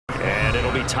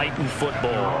play Titan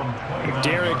football.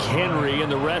 Derrick Henry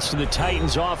and the rest of the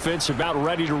Titans offense about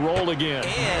ready to roll again.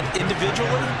 And individually,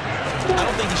 I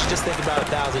don't think you should just think about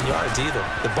 1,000 yards either.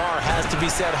 The bar has to be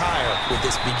set higher with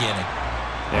this beginning.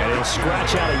 And he'll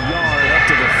scratch out a yard up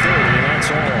to the 30, and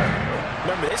that's all.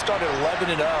 Remember, they started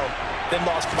 11-0, then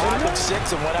lost 5 of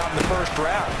 6 and went out in the first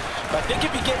round. But I think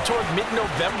if you get toward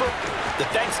mid-November, the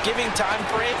Thanksgiving time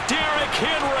frame, Derrick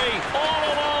Henry all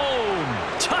alone.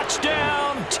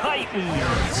 Touchdown,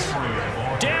 Titans.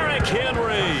 Derrick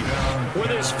Henry with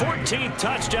his 14th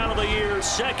touchdown of the year,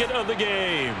 second of the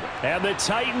game. And the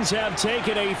Titans have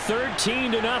taken a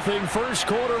 13-0 first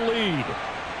quarter lead.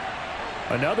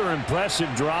 Another impressive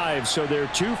drive, so they're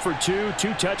 2 for 2,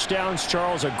 2 touchdowns.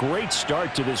 Charles, a great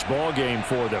start to this ball game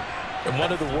for them. and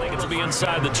one of the ways it'll be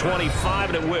inside the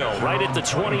 25, and it will. Right at the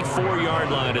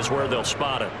 24-yard line is where they'll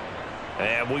spot it.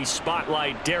 And we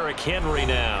spotlight Derrick Henry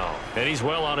now. And he's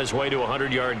well on his way to a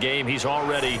 100-yard game. He's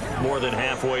already more than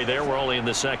halfway there. We're only in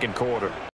the second quarter.